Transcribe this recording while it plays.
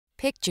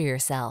Picture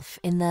yourself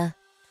in the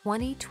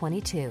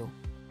 2022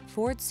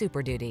 Ford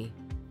Super Duty.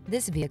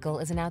 This vehicle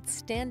is an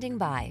outstanding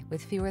buy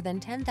with fewer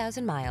than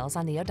 10,000 miles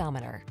on the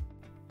odometer.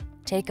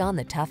 Take on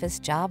the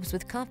toughest jobs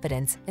with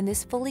confidence in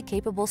this fully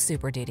capable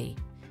Super Duty.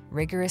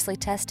 Rigorously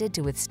tested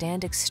to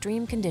withstand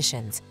extreme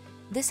conditions,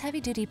 this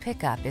heavy-duty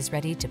pickup is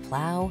ready to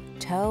plow,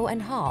 tow,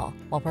 and haul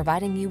while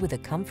providing you with a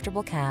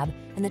comfortable cab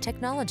and the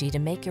technology to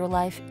make your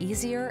life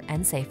easier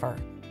and safer.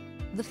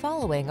 The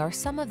following are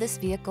some of this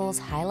vehicle's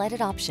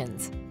highlighted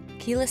options: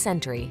 keyless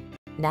entry,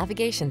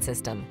 navigation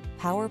system,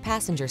 power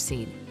passenger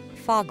seat,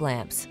 fog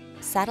lamps,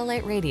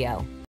 satellite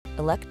radio,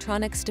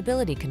 electronic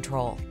stability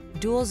control,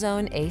 dual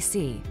zone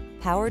AC,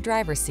 power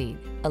driver seat,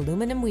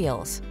 aluminum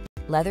wheels,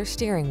 leather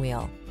steering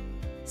wheel.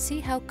 See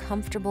how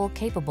comfortable,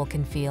 capable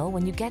can feel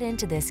when you get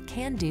into this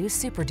can-do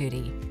Super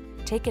Duty.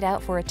 Take it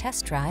out for a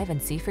test drive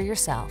and see for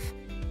yourself.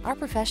 Our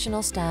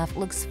professional staff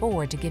looks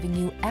forward to giving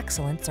you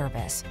excellent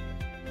service.